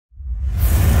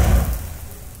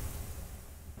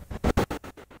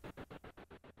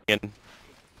in.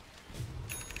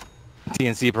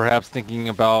 TNC perhaps thinking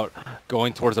about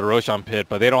going towards the Roshan pit,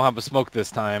 but they don't have a smoke this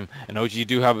time, and OG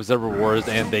do have Observer Wars,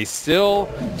 and they still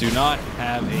do not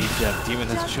have a Jet. Demon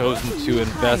has chosen to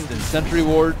invest in Sentry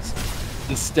Wards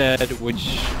instead,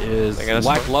 which is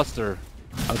lackluster.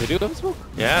 Oh, they do have a smoke?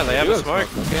 Yeah, they have a smoke.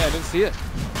 Okay, I didn't see it.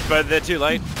 But they're too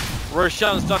late.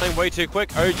 Roshan's starting way too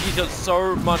quick. OG's got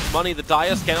so much money. The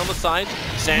Dire scan on the side.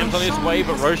 Sam's on his way,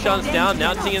 but Roshan's down.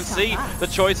 Now TNC. The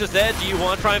choice is there. Do you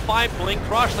want to try and fight? Blink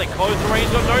Crush. They close the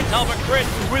range on no Talbot crit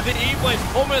with the E-Blade.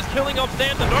 Almost killing off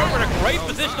Xander. Nova in a great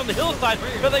position on the hillside,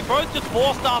 but they both just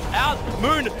force staff out.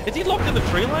 Moon, is he locked in the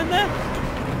tree line there?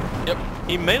 Yep.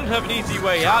 He may not have an easy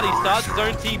way out. He starts his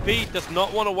own TP. Does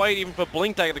not want to wait even for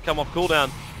Blink Dagger to come off cooldown.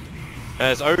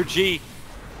 As OG.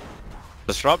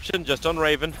 Disruption just on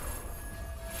Raven.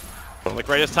 Not the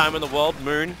greatest time in the world.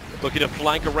 Moon looking to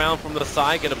flank around from the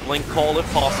side, get a blink call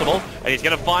if possible. And he's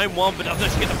going to find one, but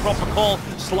doesn't get the proper call.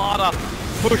 Slaughter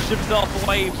pushed himself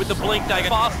away with the blink dagger.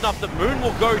 Fast enough that Moon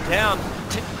will go down.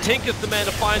 Tinker's the man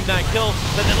to find that kill.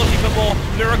 Then they're looking for more.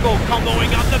 Miracle comboing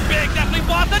up the big deafening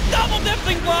blast. A double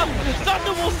deafening blast.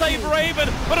 Thunder will save Raven,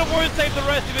 but it won't save the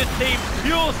rest of his team.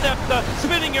 Fuel Scepter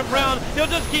spinning him round. He'll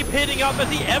just keep hitting up. Is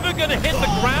he ever going to hit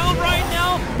the ground right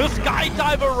now? The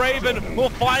Skydiver Raven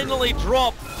will finally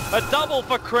drop. A double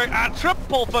for a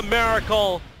triple for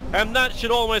Miracle. And that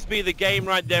should almost be the game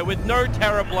right there with no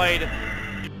Terrorblade.